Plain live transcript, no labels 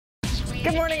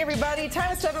Good morning, everybody.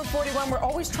 Time is 7:41. We're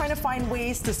always trying to find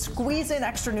ways to squeeze in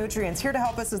extra nutrients. Here to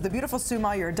help us is the beautiful Sue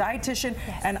Mah. You're a dietitian,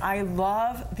 and I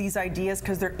love these ideas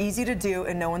because they're easy to do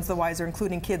and no one's the wiser,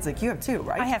 including kids like you have too,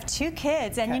 right? I have 2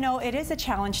 kids, and you know, it is a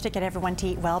challenge to get everyone to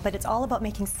eat well, but it's all about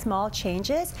making small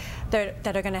changes that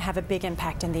are going to have a big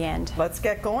impact in the end. Let's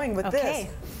get going with this.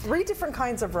 3 different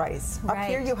kinds of rice. Up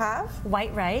here you have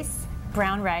white rice,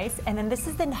 brown rice, and then this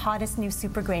is the hottest new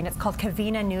super grain. It's called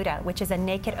Kavina Nuda, which is a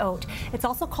naked oat. It's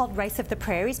also called rice of the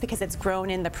prairies because it's grown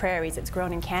in the prairies. It's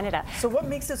grown in Canada. So what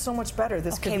makes it so much better,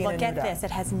 this Kavina Nuda? Okay, well, get this.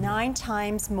 It has 9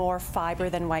 times more fiber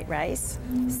than white rice,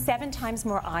 7 times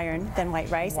more iron than white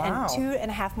rice, and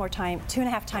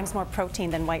 2.5 times more protein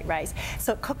than white rice.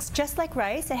 So it cooks just like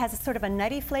rice. It has a sort of a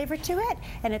nutty flavor to it,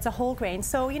 and it's a whole grain.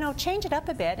 So, you know, change it up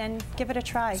a bit and give it a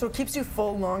try. So it keeps you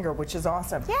full longer, which is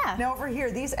awesome. Yeah. Now over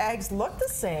here, these eggs look the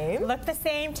same. Look the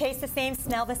same, taste the same,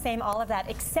 smell the same, all of that,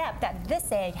 except that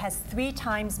this egg has 3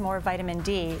 times more vitamin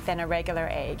D than a regular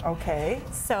egg. Okay.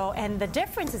 So, and the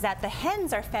difference is that the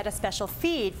hens are fed a special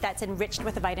feed that's enriched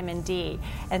with vitamin D.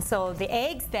 And so the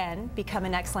eggs then become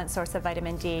an excellent source of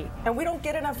vitamin D. And we don't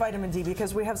get enough vitamin D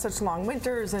because we have such long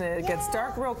winters and it gets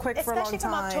dark real quick for a long time. Especially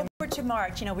from October to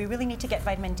March, you know, we really need to get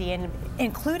vitamin D, and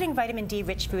including vitamin D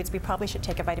rich foods, we probably should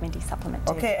take a vitamin D supplement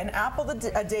too. Okay, an apple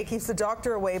a day keeps the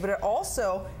doctor away, but it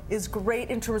also is great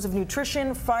in terms of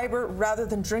nutrition, fiber, rather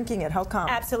than drinking it. How come?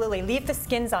 Absolutely. Leave the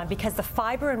skins on because the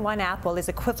fiber in 1 apple is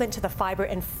equivalent to the fiber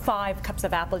in 5 cups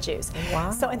of apple juice.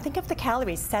 Wow. So, and think of the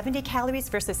calories, 70 calories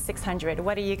versus 600.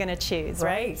 What are you going to choose,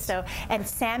 right? So, and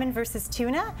salmon versus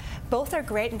tuna, both are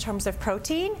great in terms of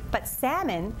protein, but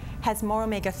salmon has more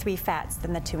omega-3 fats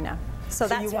than the tuna. So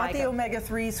that's you want the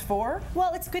omega-3s for?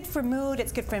 Well, it's good for mood,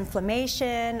 it's good for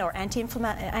inflammation or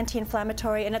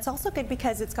anti-inflammatory, and it's also good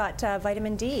because it's got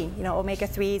vitamin D. You know,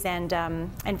 omega-3s and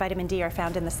vitamin D are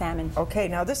found in the salmon. Okay,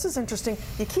 now this is interesting.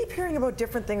 You keep hearing about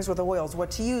different things with oils,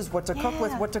 what to use, what to cook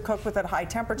with, what to cook with at high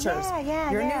temperatures.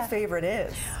 Your new favorite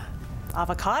is?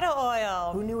 Avocado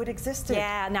oil. Who knew it existed?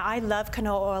 Yeah, now I love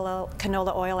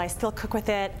canola oil. I still cook with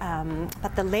it,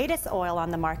 but the latest oil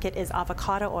on the market is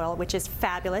avocado oil, which is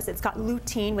fabulous. It's got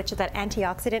lutein, which is that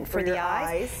antioxidant for the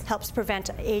eyes. Helps prevent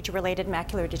age-related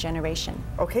macular degeneration.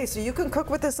 Okay, so you can cook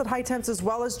with this at high temps as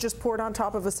well as just pour it on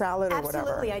top of a salad or whatever.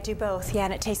 Absolutely, I do both. Yeah,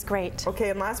 and it tastes great. Okay,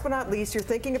 and last but not least, you're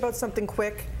thinking about something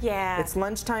quick. Yeah. It's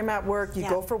lunchtime at work. You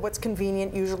go for what's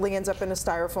convenient. Usually ends up in a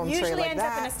styrofoam tray like that. Usually ends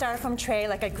up in a styrofoam tray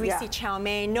like a greasy chow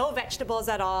mein, no vegetables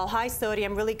at all, high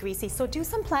sodium, really greasy. So do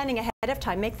some planning ahead of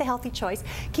time. Make the healthy choice.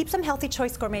 Keep some Healthy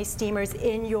Choice gourmet steamers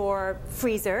in your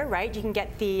freezer, right? You can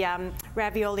get the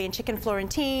ravioli and chicken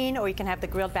Florentine, or you can have the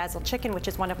grilled basil chicken, which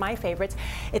is one of my favorites.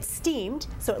 It's steamed,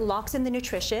 so it locks in the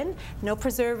nutrition. No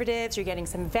preservatives. You're getting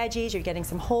some veggies. You're getting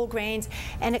some whole grains,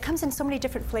 and it comes in so many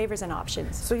different flavors and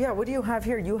options. So yeah, what do you have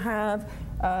here? You have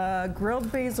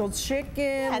grilled basil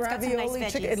chicken, ravioli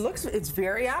nice chicken. It's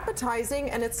very appetizing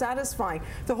and it's satisfying.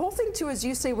 The whole thing too is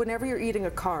you say whenever you're eating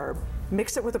a carb,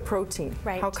 mix it with a protein.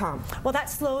 Right. How come? Well, that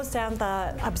slows down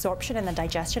the absorption and the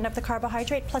digestion of the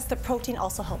carbohydrate, plus the protein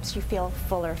also helps you feel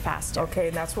fuller faster. Okay,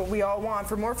 and that's what we all want.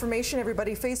 For more information,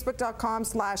 everybody,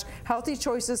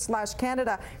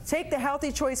 facebook.com/healthychoices/Canada. Take the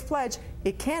Healthy Choice Pledge.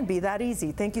 It can be that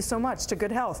easy. Thank you so much to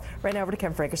Good Health. Right now over to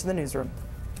Ken Frankish in the newsroom.